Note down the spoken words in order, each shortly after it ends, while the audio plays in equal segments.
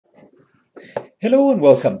Hello and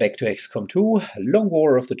welcome back to XCOM2, Long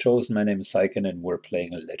War of the Chosen. My name is Syken and we're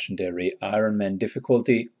playing a legendary Ironman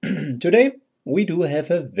difficulty. Today we do have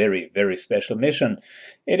a very special mission.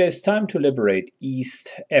 It is time to liberate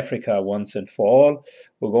East Africa once and for all.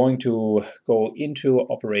 We're going to go into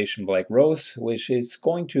Operation Black Rose, which is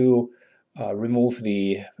going to remove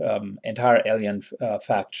the entire alien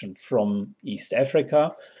faction from East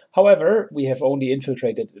Africa. However, we have only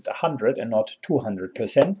infiltrated at 100 and not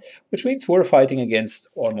 200%, which means we're fighting against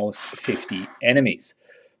almost 50 enemies.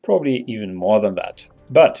 Probably even more than that.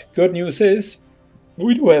 But good news is,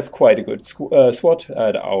 we do have quite a good SWAT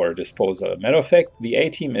at our disposal. Matter of fact, the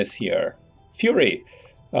A-team is here. Fury,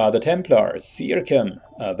 the Templar, Syken,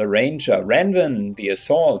 the Ranger, Ranvin, the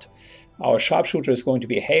Assault. Our sharpshooter is going to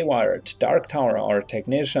be Haywired, Dark Tower, our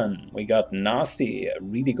technician. We got Nasty, a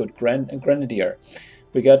really good grenadier.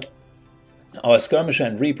 We got our skirmisher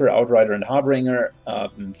and reaper, outrider and harbinger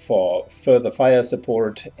for further fire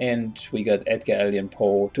support, and we got Edgar Allan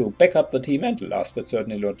Poe to back up the team, and last but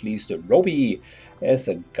certainly not least, Roby as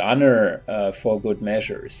a gunner for good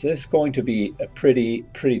measures. This is going to be a pretty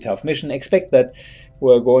tough mission. Expect that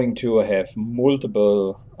we're going to have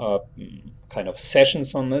multiple kind of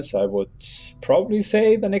sessions on this. I would probably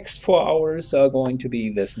say the next 4 hours are going to be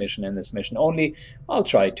this mission and this mission only. I'll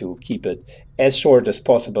try to keep it as short as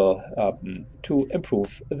possible to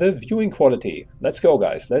improve the viewing quality. Let's go,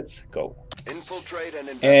 guys, let's go.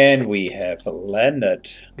 And we have landed.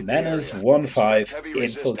 Menace 1-5,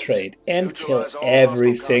 infiltrate and kill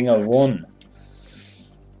every single one.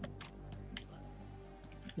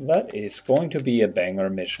 That is going to be a banger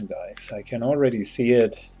mission, guys. I can already see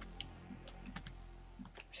it.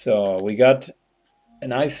 So we got a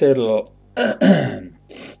nice little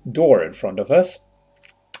door in front of us.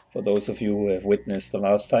 For those of you who have witnessed the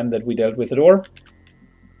last time that we dealt with the door,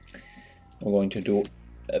 we're going to do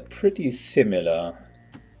a pretty similar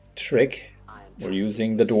trick. We're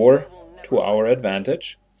using the door to our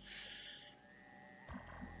advantage.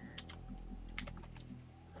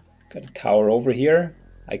 Got a tower over here.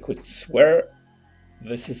 I could swear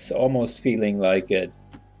this is almost feeling like a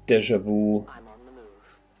déjà vu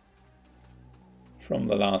from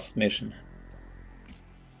the last mission.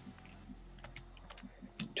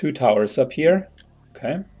 2 towers up here.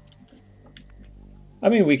 Okay. I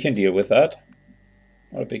mean, we can deal with that.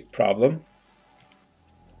 Not a big problem.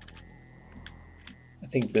 I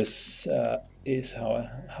think this is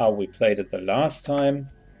how we played it the last time.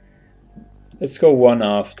 Let's go one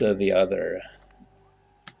after the other.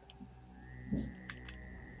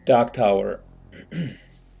 Dark Tower.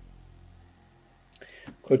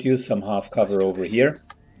 Could use some half cover over here.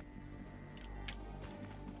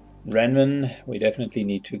 Ranvin, we definitely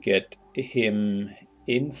need to get him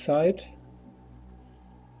inside.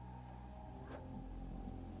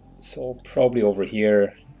 So probably over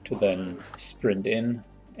here to then sprint in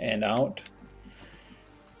and out.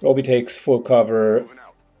 Roby takes full cover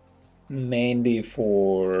mainly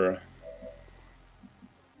for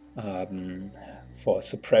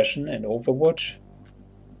suppression and overwatch.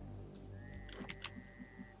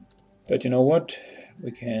 But you know what?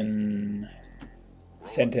 We can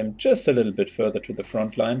send him just a little bit further to the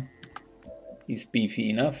front line. He's beefy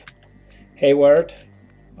enough. Hayward,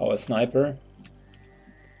 our sniper.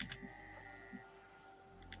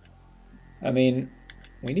 I mean,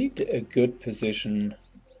 we need a good position.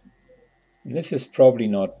 And this is probably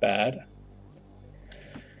not bad.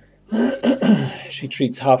 She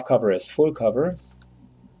treats half cover as full cover.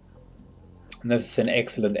 And this is an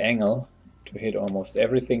excellent angle to hit almost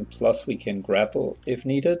everything, plus we can grapple if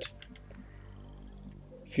needed.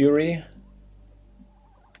 Fury.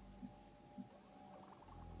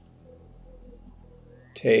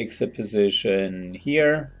 Takes a position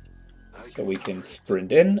here, so we can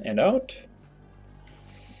sprint in and out.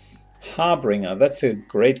 Harbinger, that's a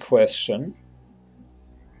great question.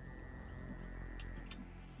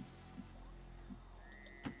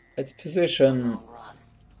 Let's position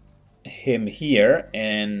him here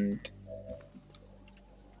and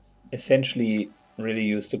essentially really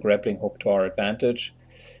use the grappling hook to our advantage.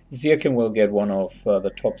 Syken will get one of the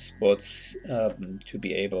top spots to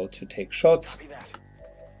be able to take shots.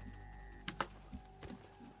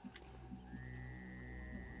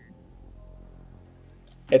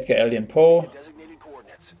 Edgar Allan Poe.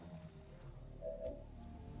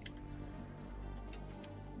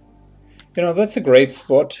 You know, that's a great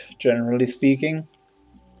spot, generally speaking.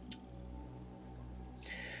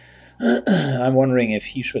 I'm wondering if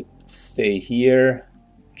he should stay here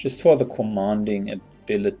just for the commanding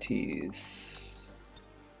abilities,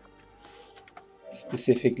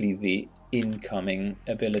 specifically the incoming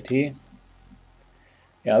ability.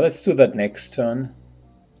 Yeah, let's do that next turn.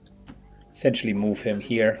 Essentially move him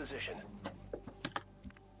here.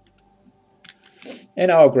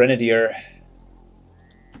 And our Grenadier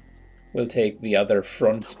will take the other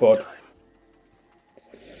front spot.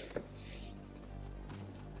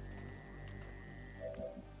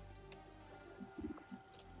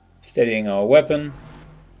 Steadying our weapon.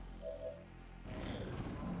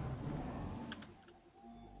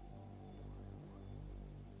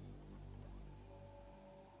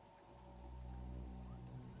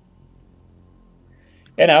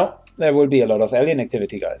 And now there will be a lot of alien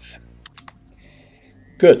activity, guys.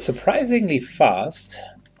 Good, surprisingly fast.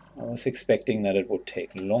 I was expecting that it would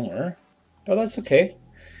take longer, but that's okay.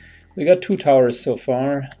 We got 2 towers so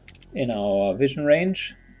far in our vision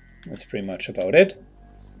range. That's pretty much about it.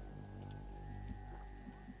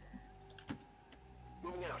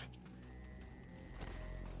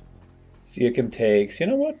 Syken takes, you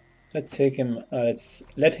know what? Let's take him. Let's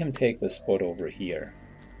let him take the spot over here.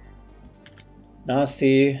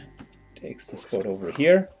 Nasty takes the spot over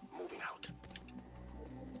here.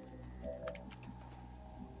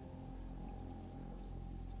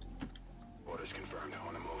 Orders confirmed. I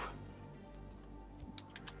want to move.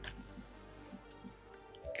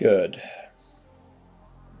 Good.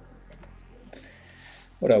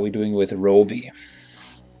 What are we doing with Roby?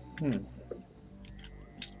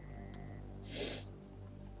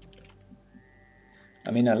 I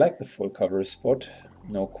mean, I like the full cover spot,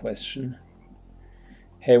 no question.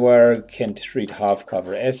 Haywire can treat half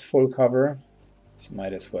cover as full cover, so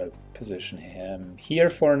might as well position him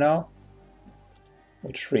here for now,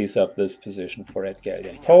 which frees up this position for Edgar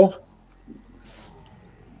Allan Poe.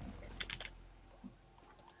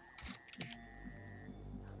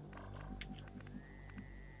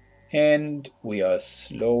 And we are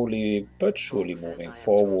slowly but surely moving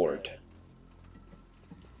forward.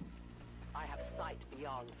 I have sight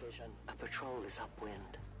beyond vision. A patrol is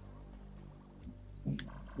upwind.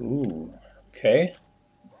 Ooh, okay.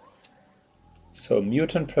 So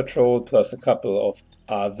mutant patrol plus a couple of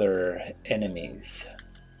other enemies.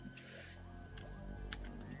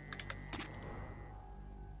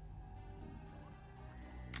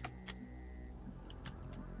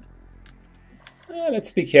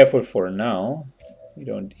 Let's be careful for now. We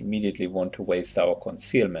don't immediately want to waste our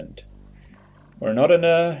concealment. We're not in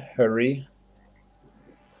a hurry.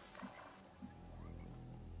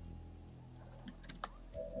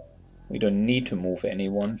 We don't need to move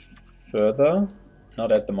anyone further,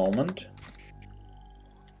 not at the moment.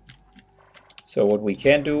 So what we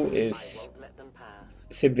can do is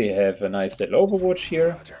simply have a nice little overwatch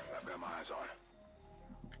here. I've got my eyes on.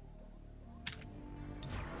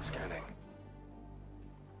 Scanning.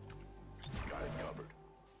 Got it covered.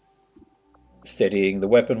 Steadying the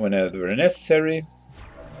weapon whenever necessary.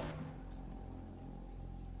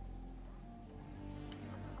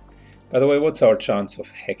 By the way, what's our chance of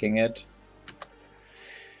hacking it?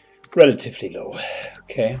 Relatively low.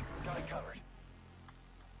 Okay. Got it covered.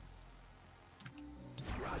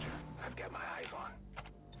 Roger. I've got my eyes on.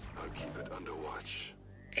 I'll keep it under watch.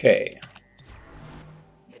 Okay.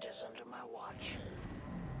 It is under my watch.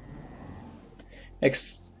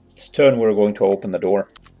 Next turn we're going to open the door.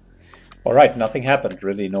 Alright, nothing happened.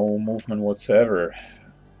 Really no movement whatsoever.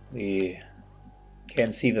 We can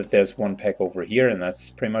see that there's one pack over here, and that's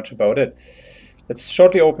pretty much about it. Let's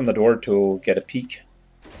shortly open the door to get a peek.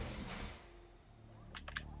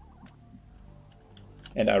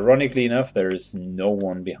 And ironically enough, there is no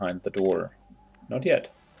one behind the door. Not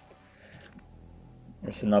yet.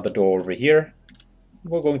 There's another door over here.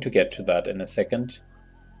 We're going to get to that in a second.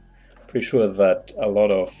 Pretty sure that a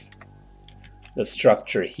lot of the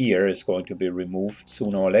structure here is going to be removed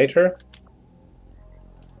sooner or later.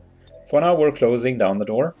 For now, we're closing down the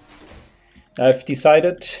door. I've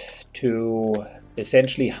decided to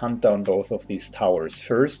essentially hunt down both of these towers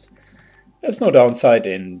first. There's no downside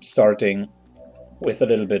in starting with a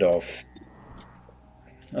little bit of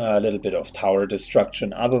tower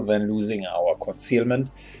destruction other than losing our concealment,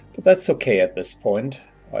 but that's okay at this point.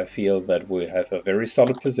 I feel that we have a very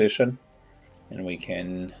solid position and we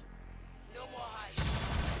can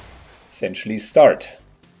essentially start.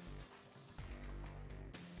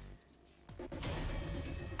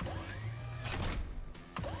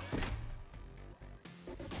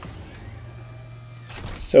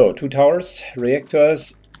 So, 2 towers,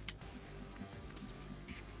 reactors.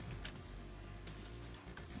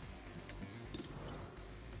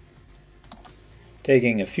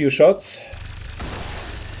 Taking a few shots.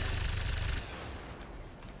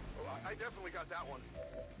 Oh, I definitely got that one.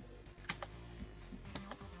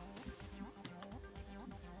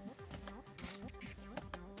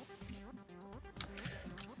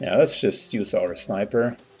 Yeah, let's just use our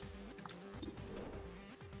sniper.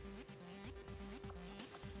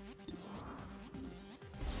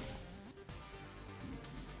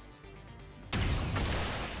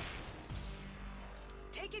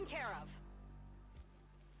 Taken care of.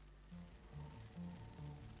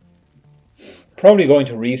 Probably going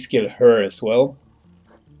to reskill her as well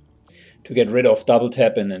to get rid of double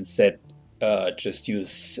tap and instead just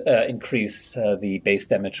use increase the base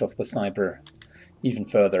damage of the sniper even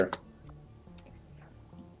further.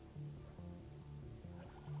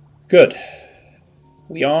 Good.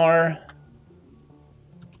 We are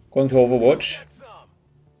going to Overwatch.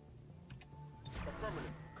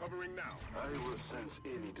 Covering now. I will sense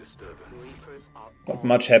any disturbance. Reapers are Not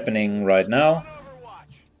much happening right now.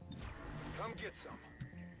 Overwatch. Come get some.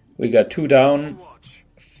 We got 2 down, Overwatch.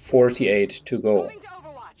 48 to go. moving to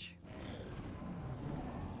Overwatch.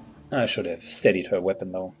 I should have steadied her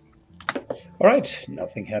weapon though. Alright,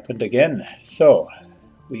 nothing happened again. So,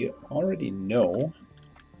 we already know,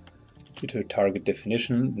 due to target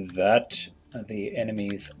definition, that the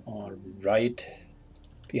enemies are right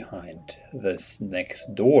behind this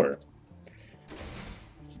next door.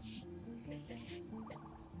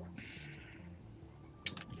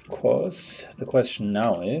 Of course, the question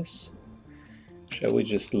now is, shall we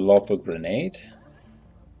just lob a grenade?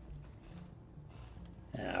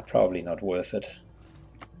 Probably not worth it.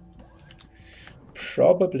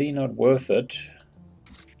 Probably not worth it.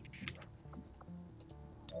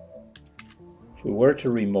 If we were to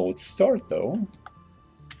remote start though,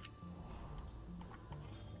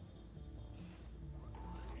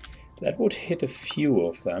 that would hit a few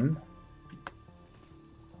of them.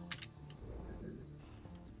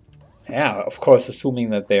 Yeah, of course, assuming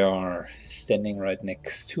that they are standing right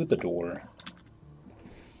next to the door.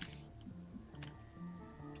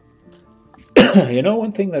 You know,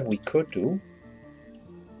 one thing that we could do,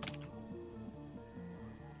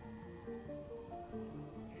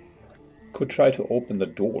 could try to open the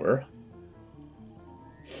door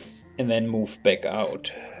and then move back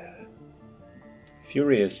out.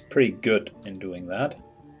 Fury is pretty good in doing that.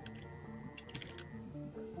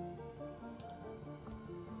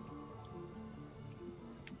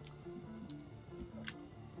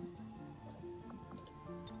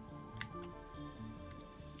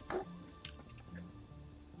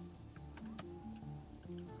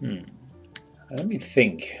 Let me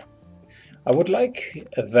think. I would like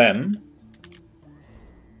them,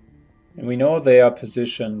 and we know they are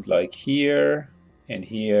positioned like here and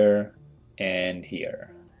here and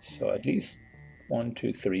here. So at least 1,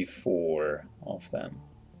 2, 3, 4 of them.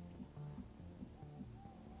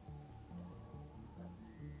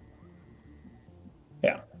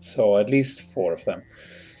 Yeah, so at least 4 of them.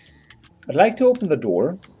 I'd like to open the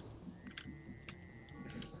door,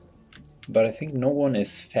 but I think no one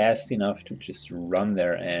is fast enough to just run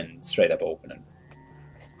there and straight up open it.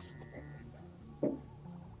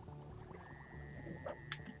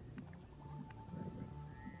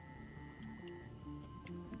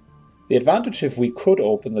 The advantage if we could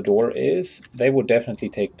open the door is they would definitely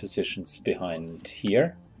take positions behind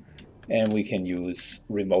here, and we can use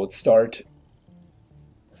remote start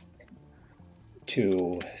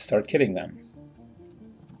to start killing them.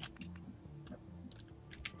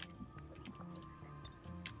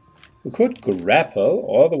 We could grapple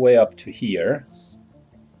all the way up to here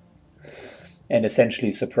and essentially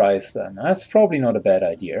surprise them. That's probably not a bad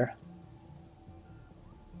idea.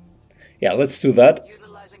 Yeah, let's do that.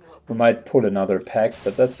 We might pull another pack,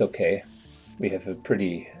 but that's okay. We have a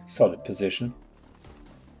pretty solid position.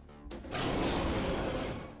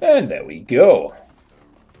 And there we go.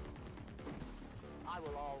 I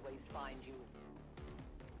will always find you.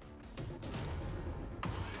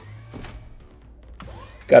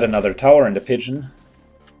 Got another tower and a pigeon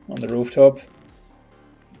on the rooftop.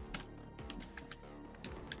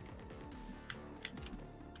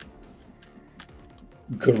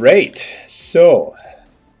 Great. So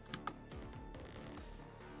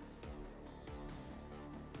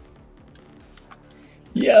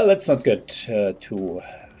yeah, let's not get too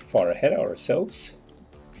far ahead ourselves.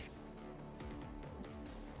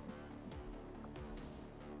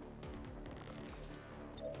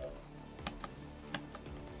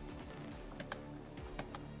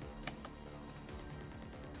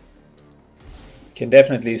 Can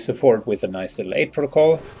definitely support with a nice little 8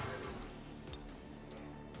 protocol.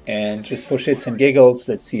 And just for shits and giggles,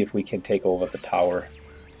 let's see if we can take over the tower.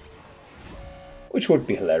 Which would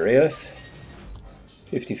be hilarious.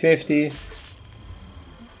 50-50.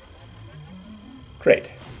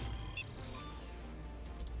 Great.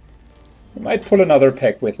 We might pull another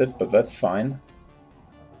pack with it, but that's fine.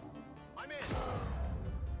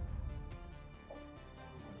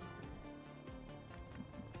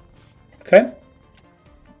 Okay.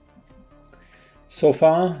 So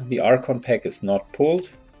far, the Archon pack is not pulled.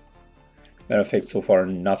 Matter of fact, so far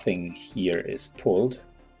nothing here is pulled.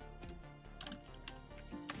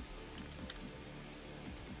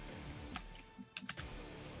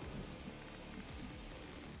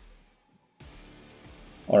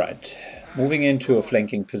 Alright, moving into a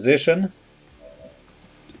flanking position.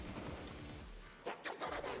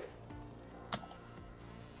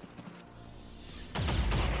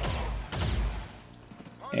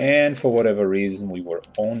 And for whatever reason, we were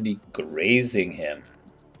only grazing him.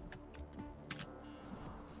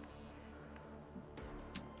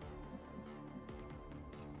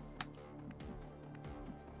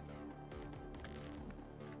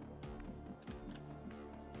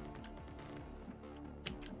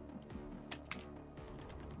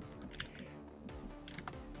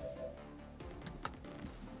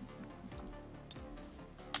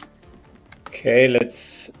 Okay,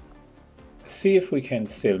 let's see if we can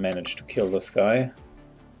still manage to kill this guy.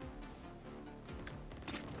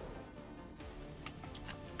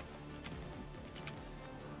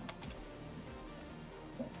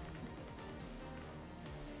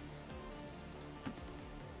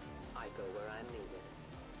 I go where I'm needed.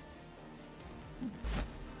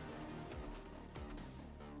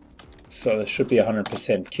 So this should be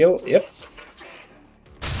 100% kill. Yep.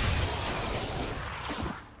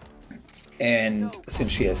 And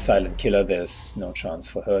since she has Silent Killer, there's no chance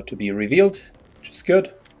for her to be revealed, which is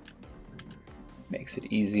good. Makes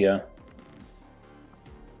it easier.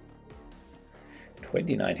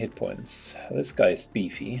 29 hit points. This guy is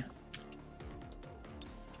beefy.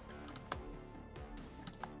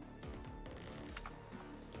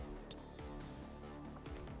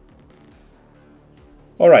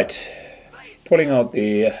 Alright, pulling out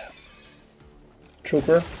the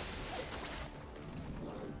trooper.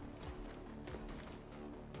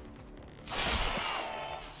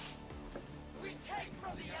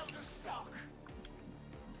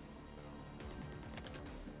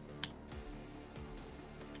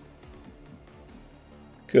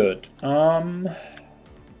 Good.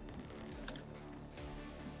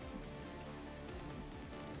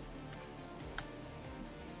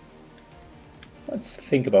 Let's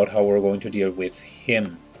think about how we're going to deal with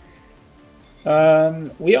him.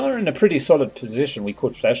 We are in a pretty solid position. We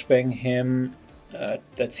could flashbang him.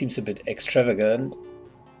 That seems a bit extravagant,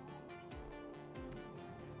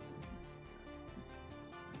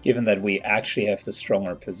 given that we actually have the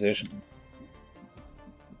stronger position.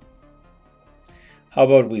 How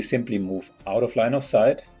about we simply move out of line of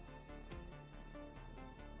sight?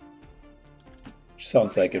 Which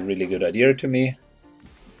sounds like a really good idea to me.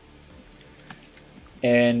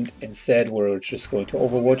 And instead we're just going to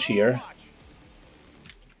overwatch here.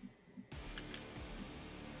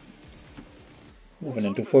 Moving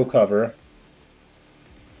into full cover.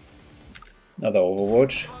 Another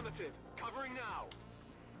overwatch.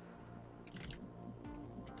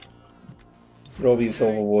 Robbie's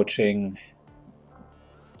overwatching.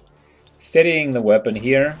 Steadying the weapon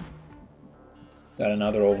here. Got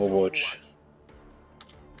another overwatch.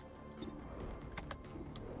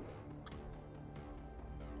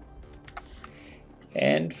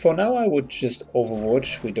 And for now I would just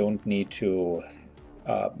overwatch. We don't need to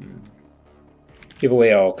give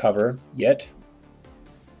away our cover yet.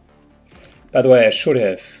 By the way, I should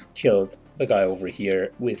have killed the guy over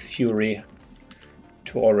here with Fury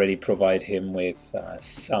to already provide him with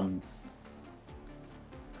some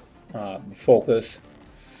focus.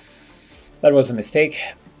 That was a mistake.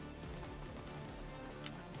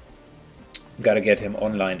 Gotta get him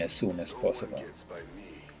online as soon as possible.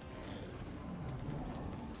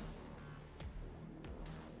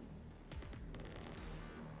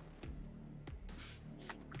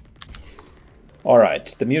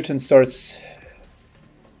 Alright, the mutant starts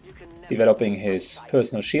developing his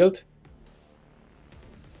personal shield.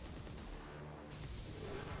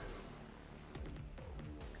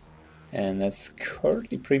 And that's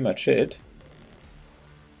currently pretty much it.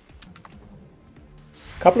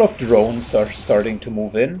 A couple of drones are starting to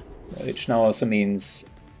move in, which now also means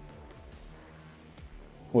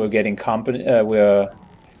we're getting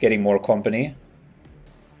more company.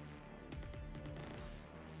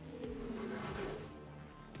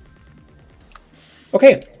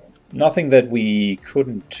 Okay, nothing that we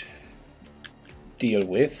couldn't deal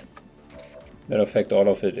with. Matter of fact, all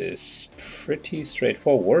of it is pretty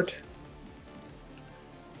straightforward.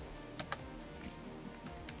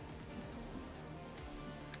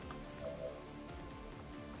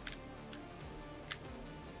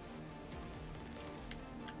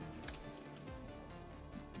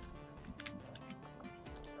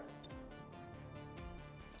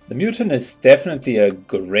 The mutant is definitely a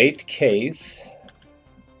great case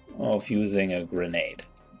of using a grenade,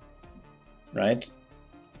 right?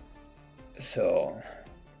 So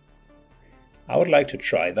I would like to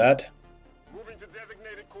try that. Moving to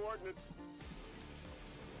designated coordinates.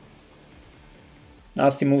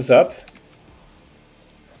 Nasty moves up.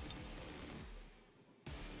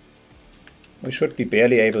 We should be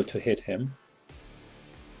barely able to hit him.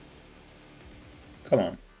 Come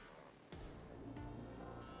on.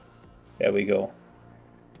 There we go.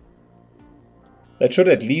 That should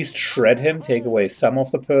at least shred him, take away some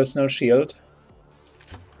of the personal shield.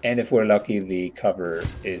 And if we're lucky, the cover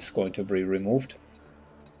is going to be removed.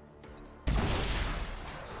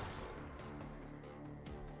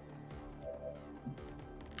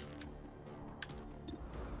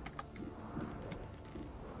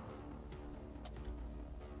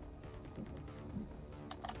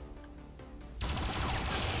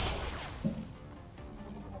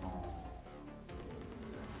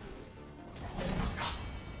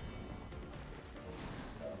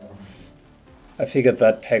 I figured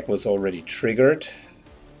that pack was already triggered.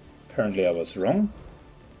 Apparently I was wrong.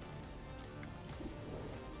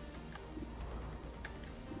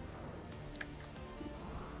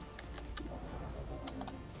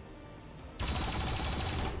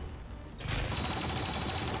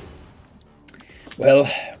 Well,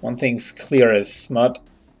 one thing's clear as mud.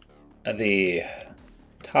 The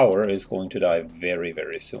tower is going to die very,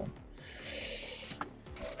 very soon.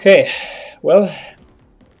 Okay, well,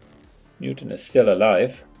 Mutant is still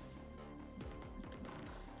alive.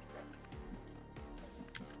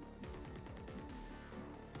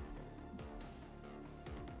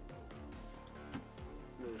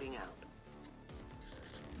 Moving out.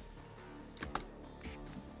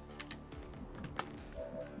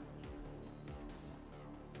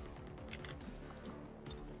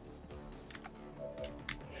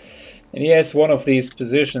 And he has one of these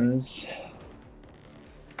positions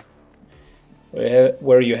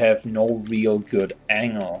where you have no real good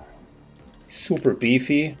angle. Super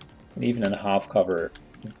beefy, and even in half cover,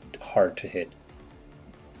 hard to hit.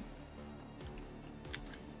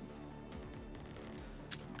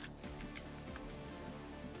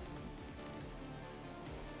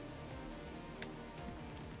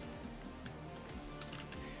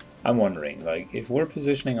 I'm wondering, like, if we're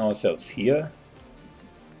positioning ourselves here,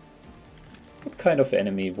 what kind of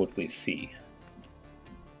enemy would we see?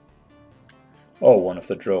 Oh, one of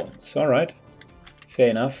the drones. Alright. Fair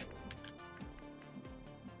enough.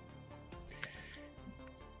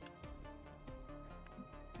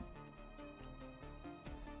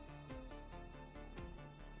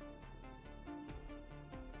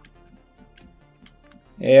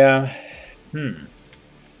 Yeah. The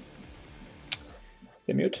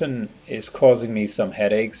mutant is causing me some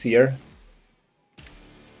headaches here.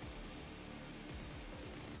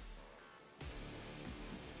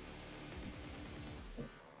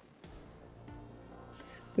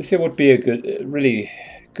 This here would be a really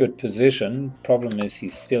good position. Problem is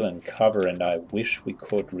he's still in cover and I wish we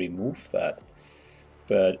could remove that.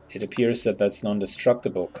 But it appears that that's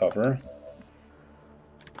non-destructible cover.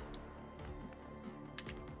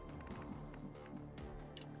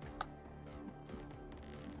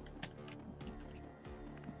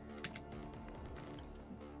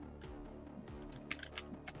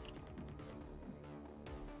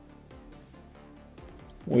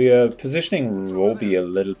 We are positioning Roby a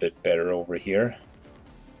little bit better over here.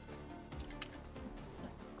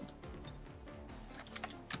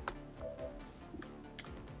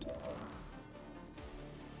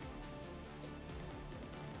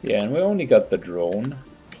 Yeah, and we only got the drone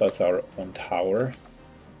plus our own tower.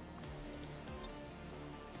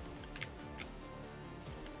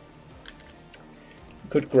 We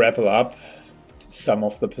could grapple up to some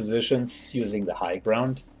of the positions using the high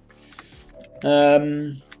ground.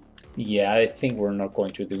 Yeah, I think we're not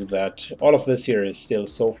going to do that. All of this here is still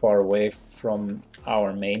so far away from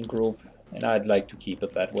our main group, and I'd like to keep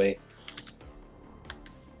it that way.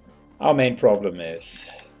 Our main problem is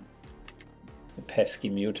the pesky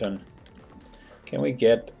mutant. Can we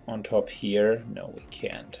get on top here? No, we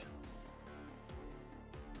can't.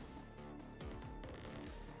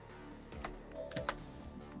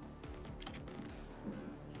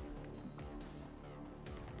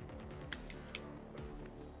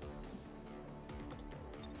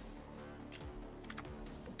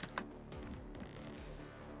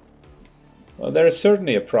 Well, there is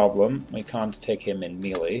certainly a problem. We can't take him in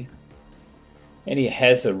melee. And he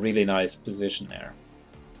has a really nice position there.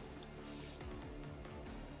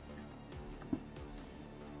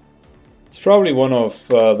 It's probably one of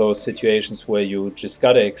those situations where you just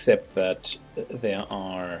gotta accept that there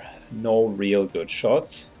are no real good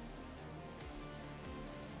shots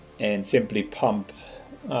and simply pump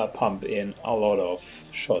in a lot of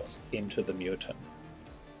shots into the mutant.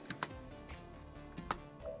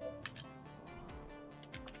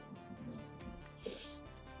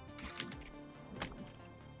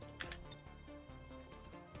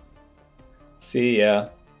 See, yeah,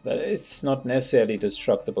 that is not necessarily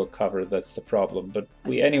destructible cover, that's the problem, but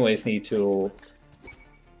we anyways need to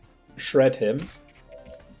shred him,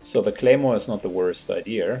 so the claymore is not the worst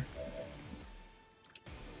idea.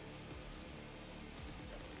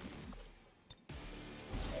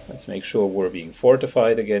 Let's make sure we're being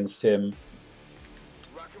fortified against him.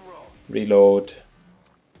 Reload.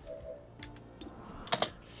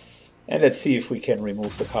 And let's see if we can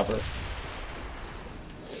remove the cover.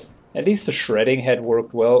 At least the shredding had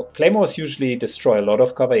worked well. Claymores usually destroy a lot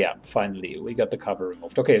of cover. Yeah, finally, we got the cover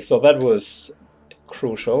removed. Okay, so that was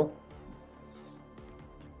crucial.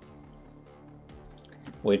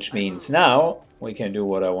 Which means now we can do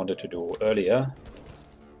what I wanted to do earlier.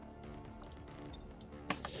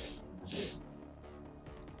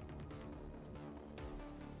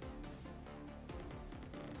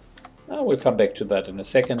 We'll come back to that in a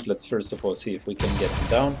second. Let's first of all see if we can get him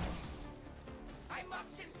down.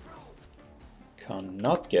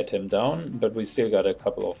 Cannot get him down, but we still got a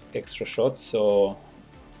couple of extra shots, so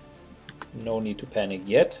no need to panic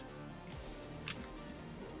yet.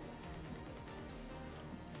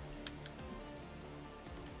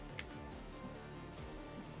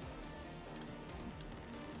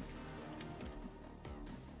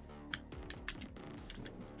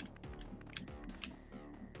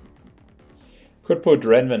 Could put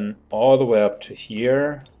Renvin all the way up to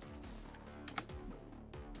here.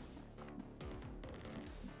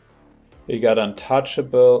 We got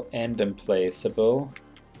untouchable and implaceable.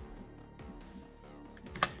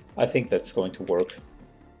 I think that's going to work.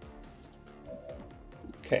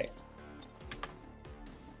 Okay.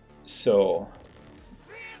 So,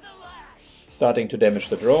 starting to damage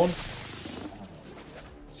the drone.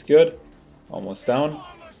 It's good. Almost down.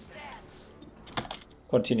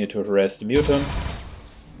 Continue to harass the mutant.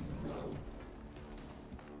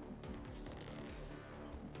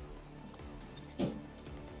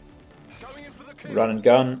 Run and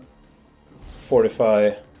gun.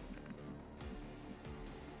 Fortify.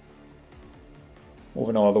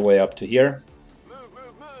 Moving all the way up to here. Move,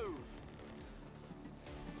 move, move.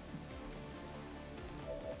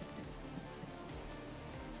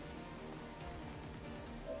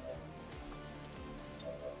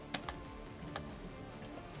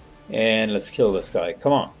 And let's kill this guy.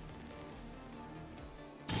 Come on.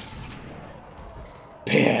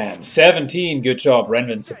 Bam! 17. Good job.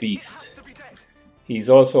 Renvin's a beast. He's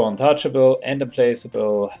also untouchable and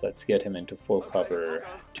implaceable. Let's get him into full cover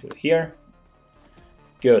to here.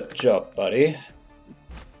 Good job, buddy.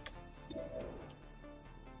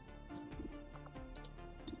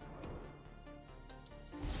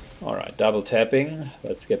 Alright, double tapping.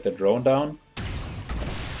 Let's get the drone down.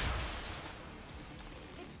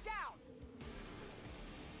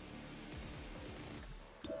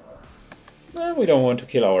 We don't want to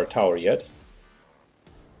kill our tower yet.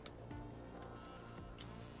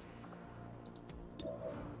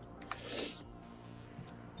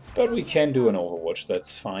 But we can do an overwatch,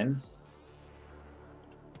 that's fine.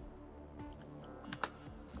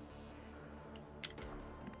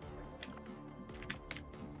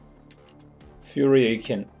 Fury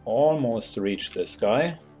can almost reach this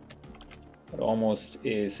guy. But almost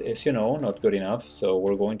is, as you know, not good enough, so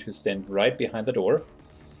we're going to stand right behind the door.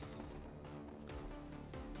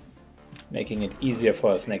 Making it easier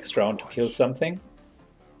for us next round to kill something.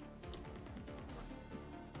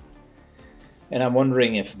 And I'm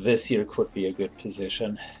wondering if this here could be a good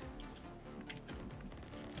position.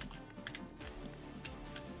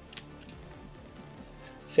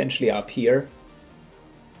 Essentially up here.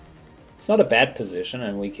 It's not a bad position,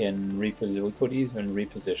 and we can reposition. We could even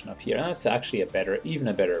reposition up here. And that's actually a better, even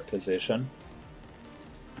a better position.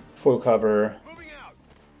 Full cover.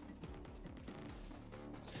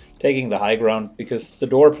 Taking the high ground, because the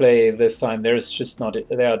door play this time there are just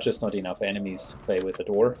not enough enemies to play with the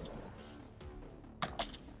door.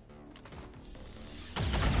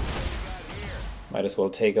 Might as well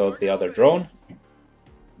take out the other drone.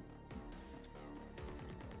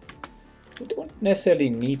 We don't necessarily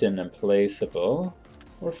need an implaceable.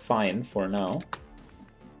 We're fine for now.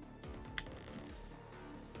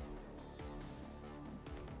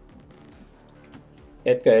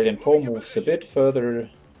 Edgar Allan Poe moves a bit further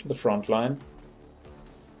to the front line.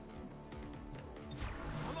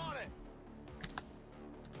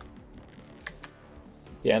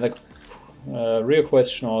 Yeah, and the real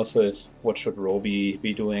question also is, what should Roby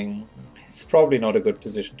be doing? It's probably not a good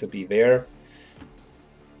position to be there.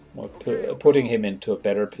 We're putting him into a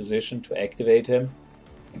better position to activate him.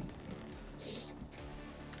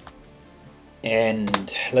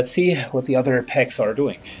 And let's see what the other packs are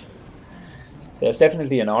doing. There's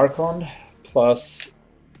definitely an Archon plus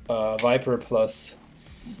Viper plus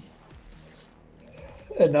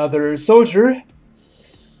another soldier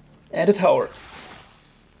and a tower.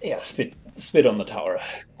 Yeah, spit on the tower.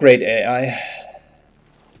 Great AI.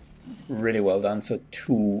 Really well done. So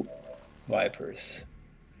 2 Vipers.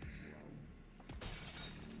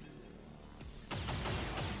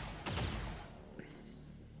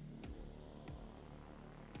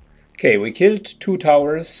 Okay, we killed 2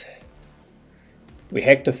 towers. We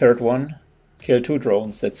hacked the 3rd one. Killed 2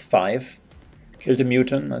 drones, that's 5. Killed a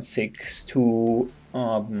mutant, that's 6. 2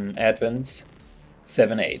 advents,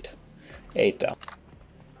 7, 8. 8 down.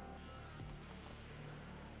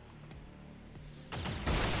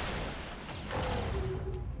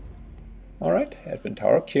 Alright, advent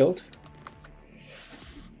tower killed.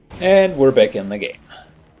 And we're back in the game.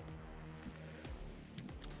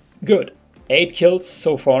 Good. 8 kills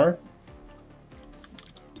so far.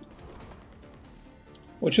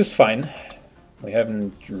 Which is fine. We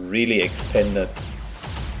haven't really expended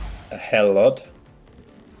a hell lot.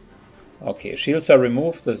 Okay, shields are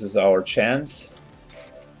removed. This is our chance.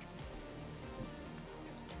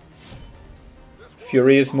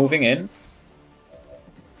 Fury is moving in.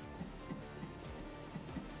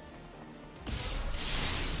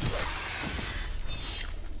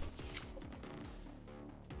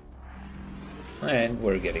 And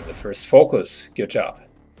we're getting the first focus. Good job.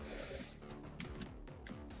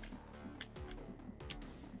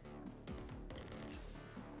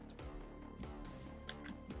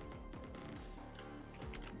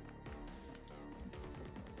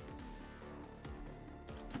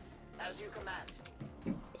 As you command.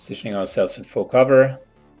 Positioning ourselves in full cover.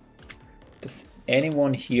 Does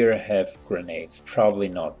anyone here have grenades? Probably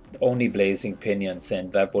not. Only blazing pinions,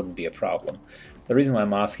 and that wouldn't be a problem. The reason why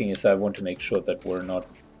I'm asking is I want to make sure that we're not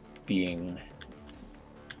being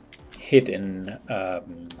hit in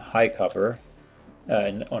high cover,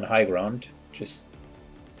 on high ground, just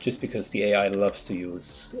because the AI loves to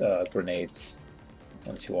use grenades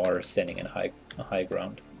once you are standing in high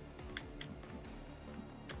ground.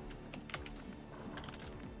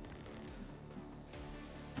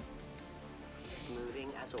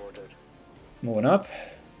 Moving as ordered. Moving up.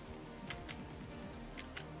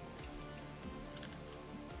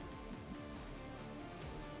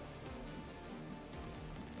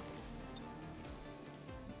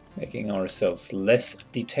 Making ourselves less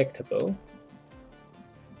detectable.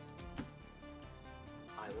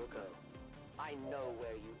 I will go. I know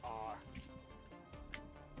where you are.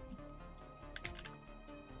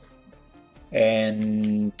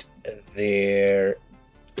 And there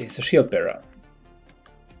is a shield bearer.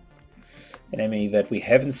 An enemy that we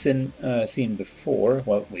haven't seen before.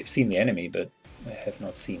 Well, we've seen the enemy, but I have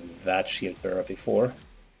not seen that shield bearer before.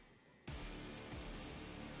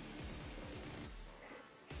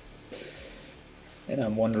 And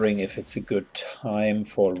I'm wondering if it's a good time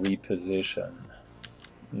for repositioning.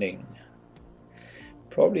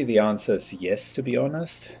 Probably the answer is yes, to be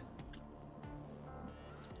honest.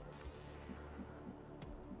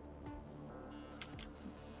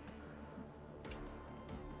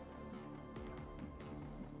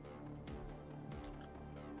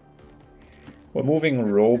 We're moving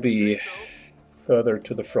Roby further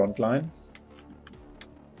to the front line.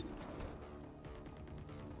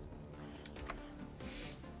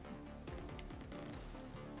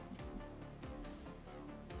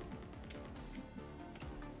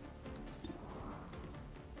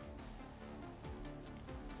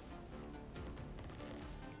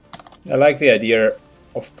 I like the idea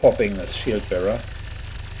of popping this shield bearer.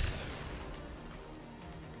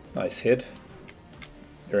 Nice hit.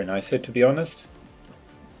 Very nice hit, to be honest.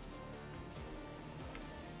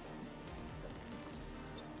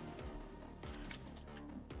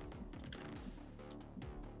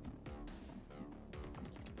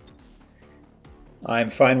 I'm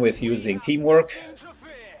fine with using teamwork.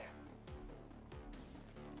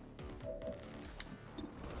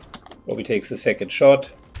 Roby takes the 2nd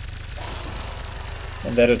shot.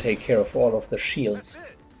 And that'll take care of all of the shields.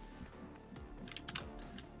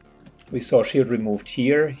 We saw shield removed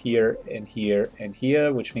here, here, and here, and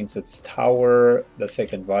here, which means it's tower, the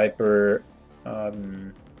 2nd Viper,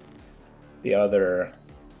 the other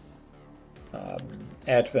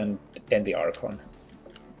Advent, and the Archon.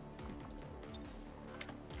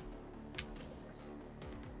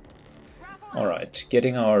 Alright,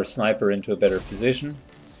 getting our sniper into a better position.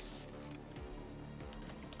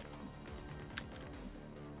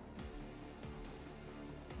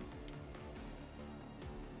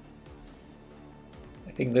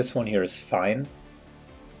 I think this one here is fine.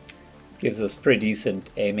 Gives us pretty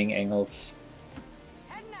decent aiming angles.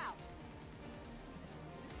 Heading out.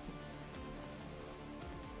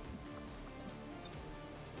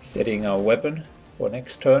 Steadying our weapon for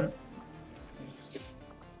next turn.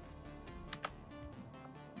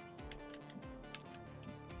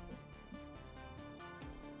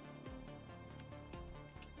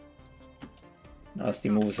 Nasty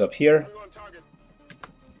moves up here.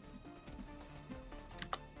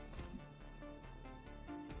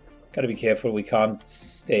 Gotta be careful, we can't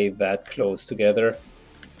stay that close together.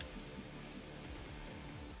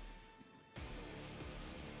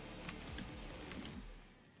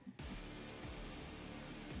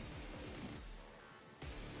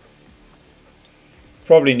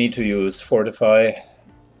 Probably need to use Fortify.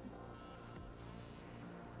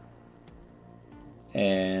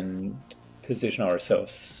 And position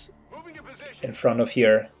ourselves in front of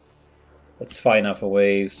here. That's far enough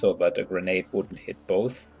away so that a grenade wouldn't hit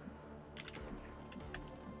both.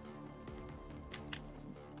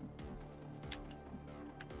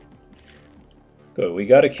 Good, we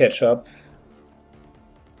gotta catch up.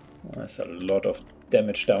 Well, that's a lot of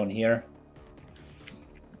damage down here.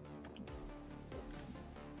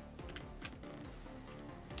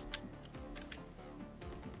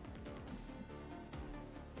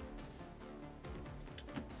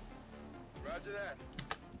 Roger that.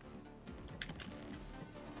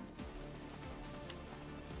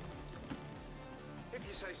 If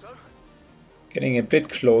you say so. Getting a bit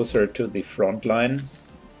closer to the front line.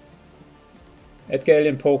 Edgar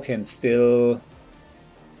Alien Poe can still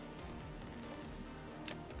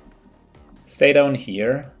stay down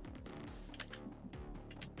here.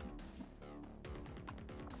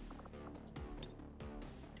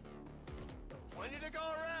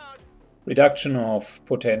 Reduction of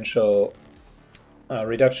potential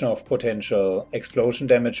explosion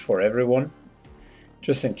damage for everyone,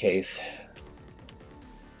 just in case.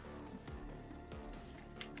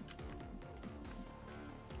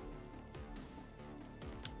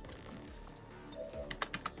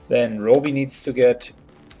 Then Roby needs to get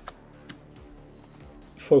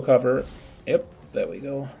full cover. Yep, there we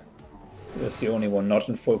go. He was the only one not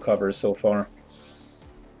in full cover so far.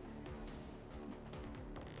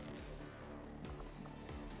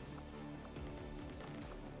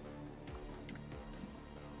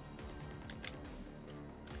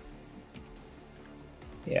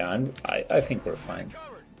 Yeah, I think we're fine.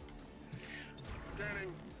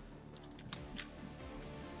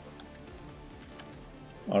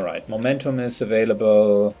 Alright, momentum is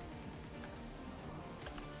available.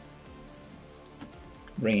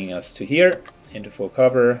 Bringing us to here, into full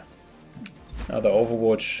cover. Another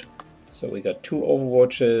Overwatch. So we got 2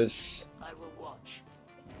 Overwatches. I will watch.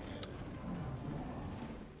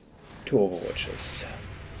 2 Overwatches.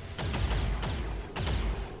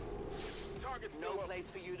 No place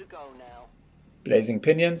for you to go now. Blazing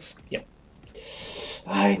Pinions. Yep.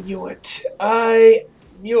 I knew it. I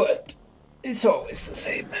knew it. It's always the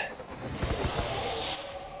same.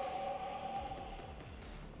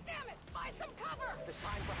 Damn it! Find some cover! The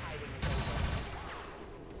time for hiding is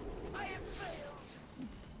over. I have failed!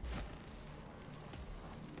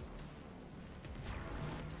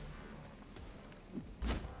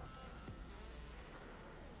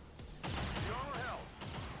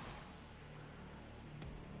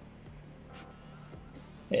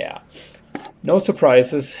 Yeah. No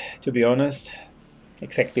surprises, to be honest.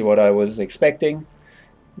 Exactly what I was expecting.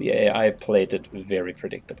 The AI played it very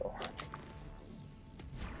predictable.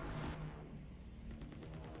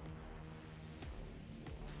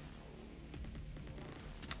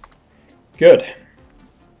 Good.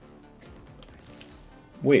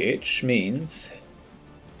 Which means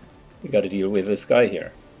we got to deal with this guy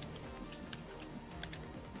here.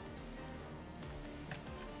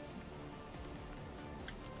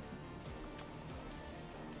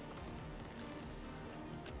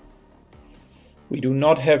 We do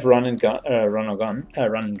not have run and gun.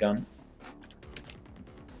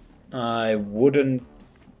 I wouldn't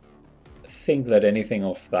think that anything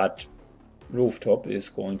of that rooftop is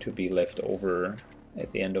going to be left over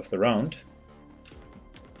at the end of the round.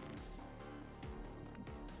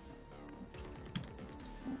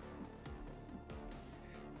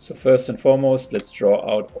 So first and foremost, let's draw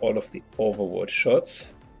out all of the Overwatch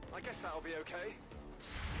shots. I guess that'll be okay.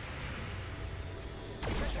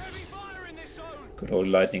 Good old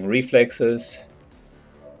lightning reflexes.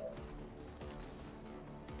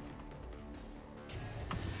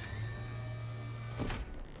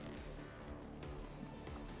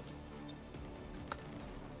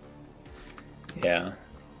 Yeah,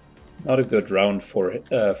 not a good round for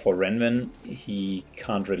Renman. He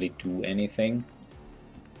can't really do anything.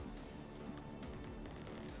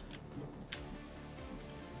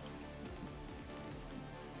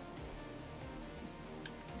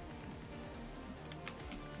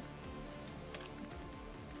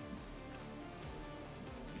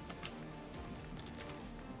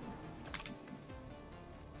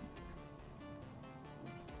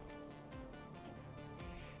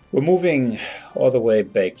 We're moving all the way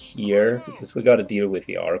back here because we got to deal with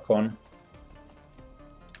the Archon.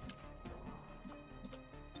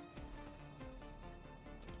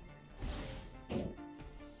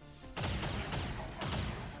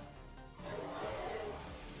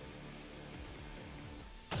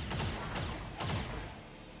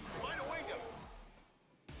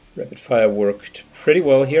 Rapid fire worked pretty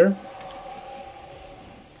well here.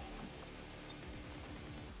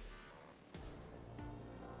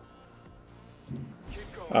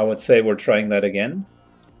 I would say we're trying that again.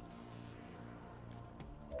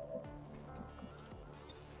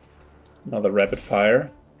 Another rapid fire.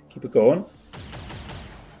 Keep it going.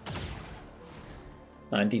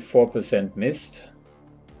 94% missed.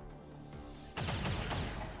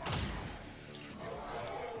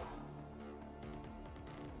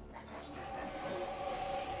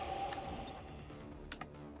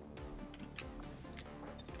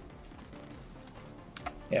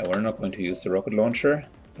 Yeah, we're not going to use the rocket launcher.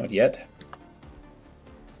 Not yet.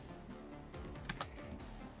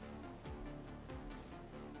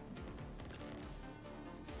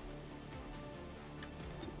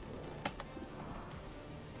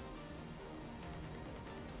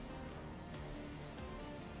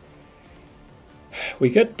 We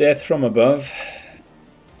got death from above.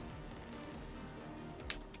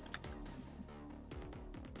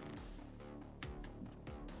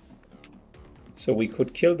 So we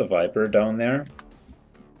could kill the Viper down there.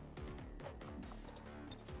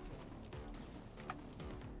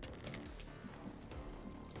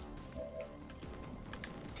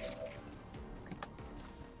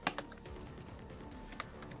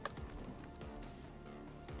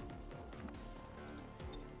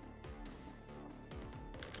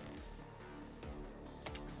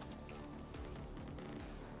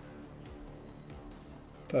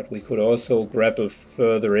 But we could also grapple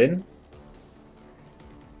further in,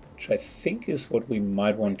 which I think is what we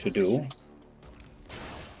might want to do.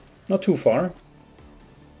 Not too far.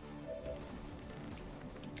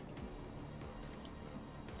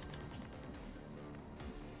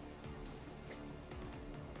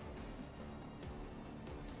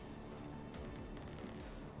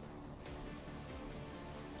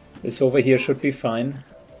 This over here should be fine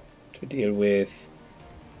to deal with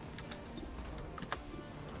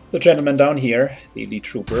the gentleman down here, the elite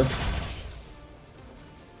trooper.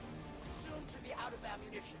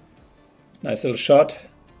 Nice little shot,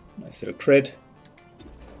 nice little crit.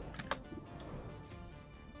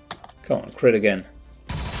 Come on, crit again.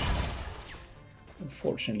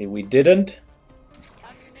 Unfortunately we didn't.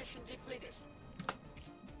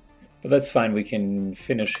 But that's fine, we can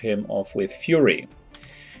finish him off with Fury.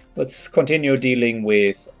 Let's continue dealing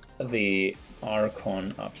with the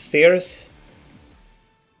Archon upstairs.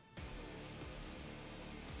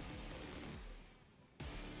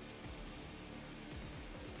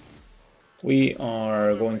 We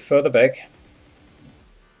are going further back.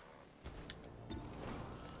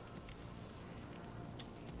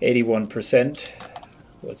 %.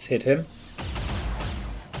 Let's hit him.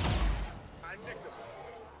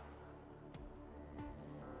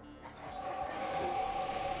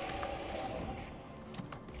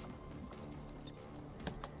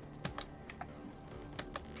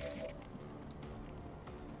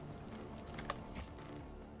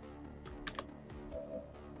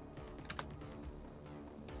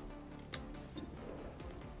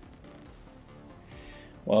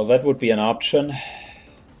 Well, that would be an option.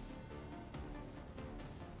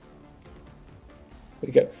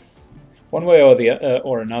 We got one way or the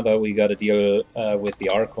or another. We got to deal with the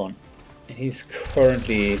Archon, and he's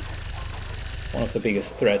currently one of the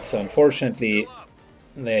biggest threats. Unfortunately,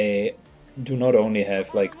 they do not only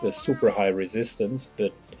have like the super high resistance,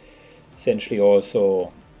 but essentially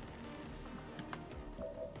also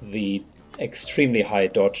the extremely high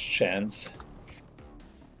dodge chance.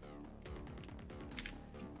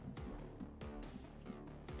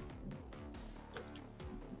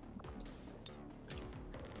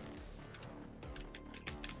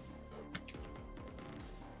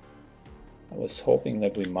 I was hoping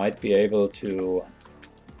that we might be able to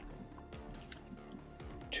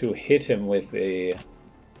hit him with a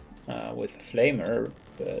flamer,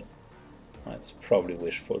 but that's probably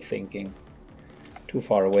wishful thinking. too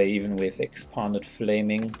far away even with expanded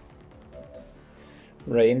flaming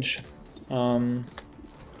range.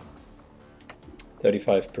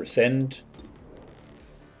 35%.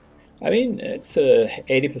 I mean, it's a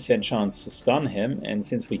 80% chance to stun him, and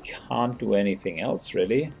since we can't do anything else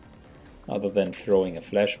really, other than throwing a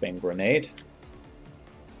flashbang grenade,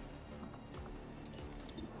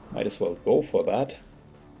 might as well go for that.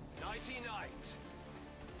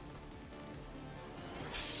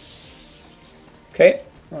 Okay,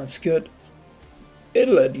 that's good.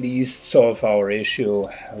 It'll at least solve our issue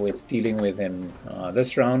with dealing with him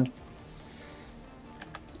this round.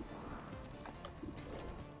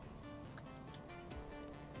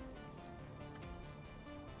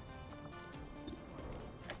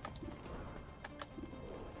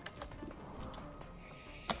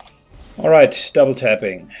 Alright, double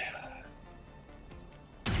tapping.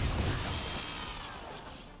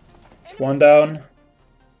 It's one down.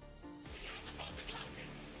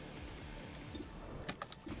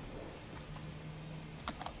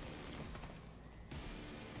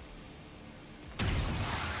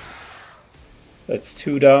 That's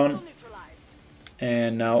two down.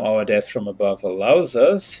 And now our death from above allows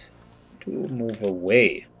us to move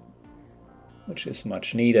away, which is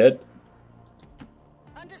much needed.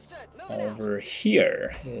 Over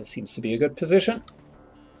here seems to be a good position.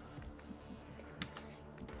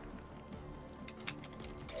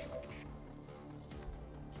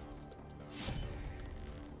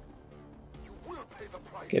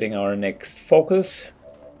 Getting our next focus.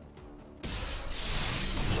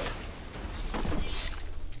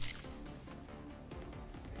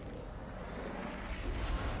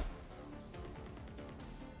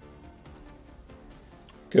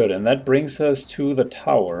 Good, and that brings us to the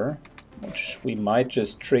tower, which we might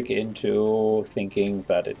just trick into thinking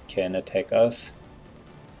that it can attack us.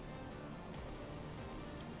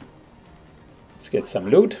 Let's get some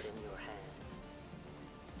loot.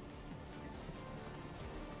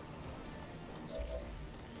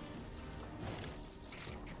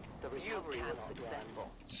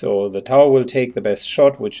 So the tower will take the best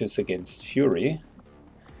shot, which is against Fury.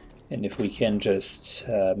 And if we can just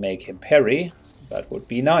make him parry, that would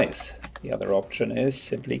be nice. The other option is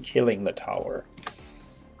simply killing the tower,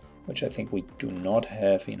 which I think we do not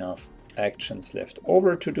have enough actions left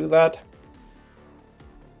over to do that.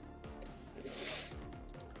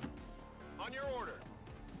 On your order.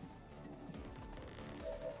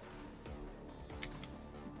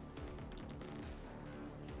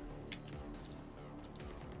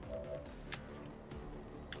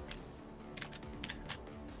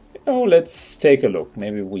 Oh, let's take a look.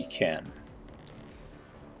 Maybe we can.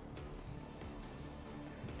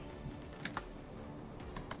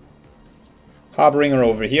 Harbinger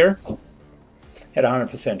over here had a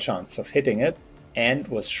 100% chance of hitting it and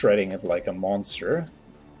was shredding it like a monster.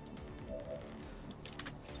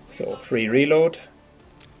 So free reload.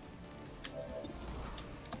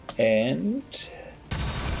 And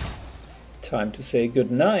time to say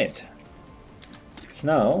goodnight. Because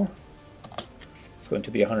now it's going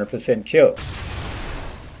to be a 100% kill.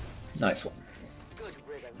 Nice one.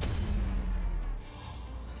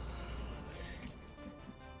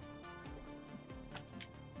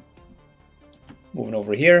 Moving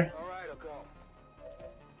over here.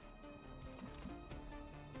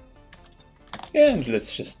 And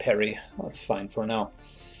let's just parry. That's fine for now.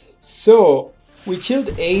 So, we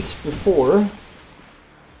killed 8 before.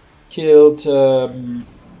 Killed a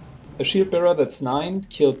shield bearer, that's 9.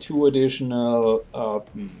 Killed 2 additional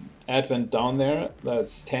advent down there,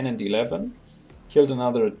 that's 10 and 11. Killed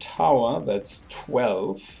another tower, that's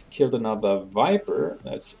 12. Killed another viper,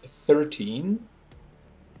 that's 13.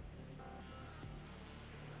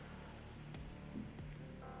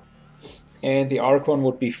 And the Archon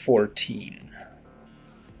would be 14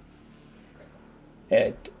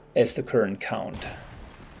 as the current count.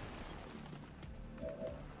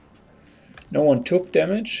 No one took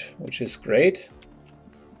damage, which is great,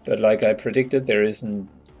 but like I predicted, there isn't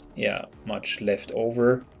much left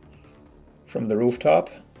over from the rooftop.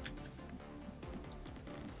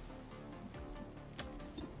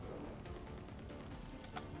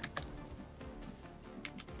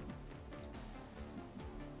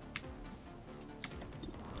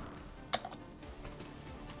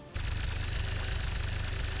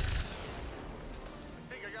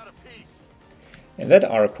 And that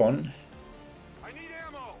Archon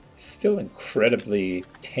is still incredibly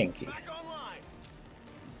tanky.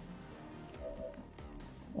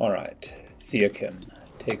 Alright, Syken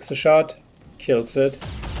takes a shot, kills it.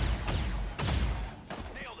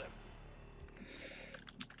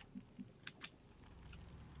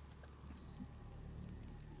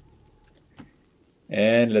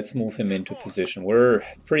 And let's move him into position. We're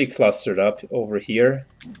pretty clustered up over here,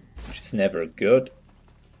 which is never good.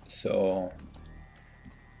 So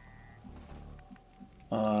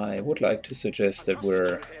I would like to suggest that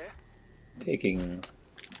we're taking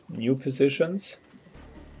new positions.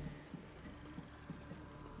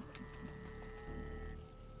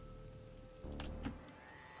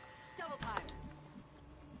 Double time.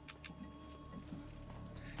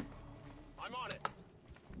 I'm on it.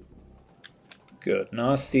 Good.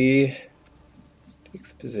 Nasty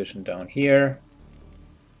takes position down here.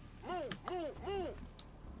 Move, move, move.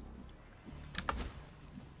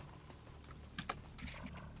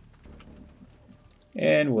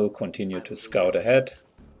 And we'll continue to scout ahead.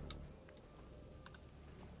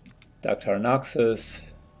 Dr. Noxus,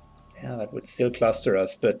 yeah, that would still cluster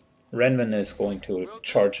us, but Renvin is going to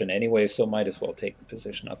charge in anyway, so might as well take the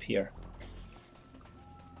position up here.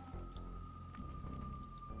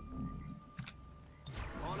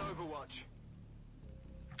 On Overwatch.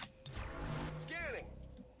 Scanning.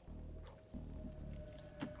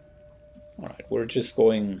 Alright, we're just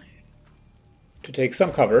going to take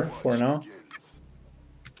some cover for now.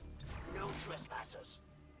 No trespassers.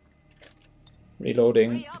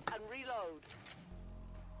 Reloading. Hurry up and reload.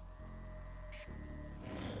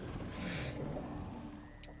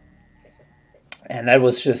 And that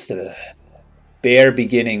was just a bare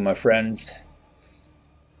beginning, my friends.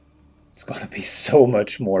 It's gonna be so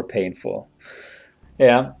much more painful.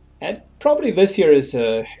 Yeah, and probably this year is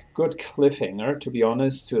a good cliffhanger, to be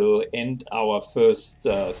honest, to end our first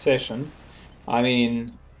session. I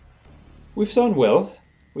mean, we've done well.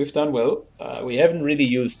 We've done well. We haven't really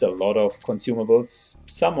used a lot of consumables.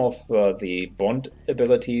 Some of the bond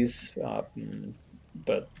abilities,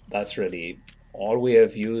 but that's really all we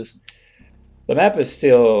have used. The map is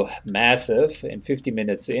still massive. In 50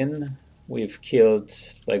 minutes in, we've killed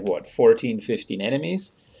like what, 14, 15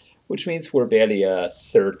 enemies, which means we're barely a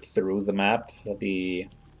third through the map. The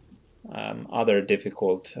other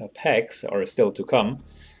difficult packs are still to come.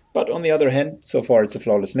 But on the other hand, so far it's a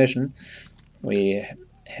flawless mission. We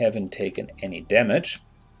haven't taken any damage.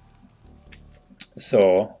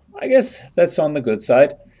 So I guess that's on the good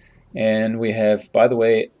side. And we have, by the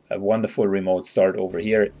way, a wonderful remote start over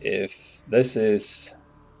here. If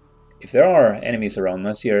there are enemies around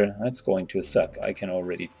us here, that's going to suck. I can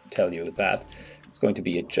already tell you that. It's going to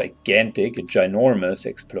be a ginormous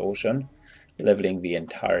explosion, leveling the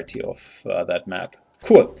entirety of that map.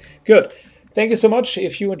 Cool, good. Thank you so much.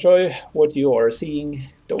 If you enjoy what you are seeing,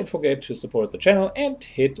 don't forget to support the channel and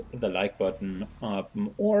hit the like button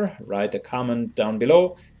or write a comment down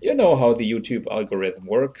below. You know how the YouTube algorithm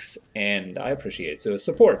works, and I appreciate your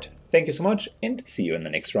support. Thank you so much, and see you in the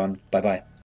next run. Bye-bye.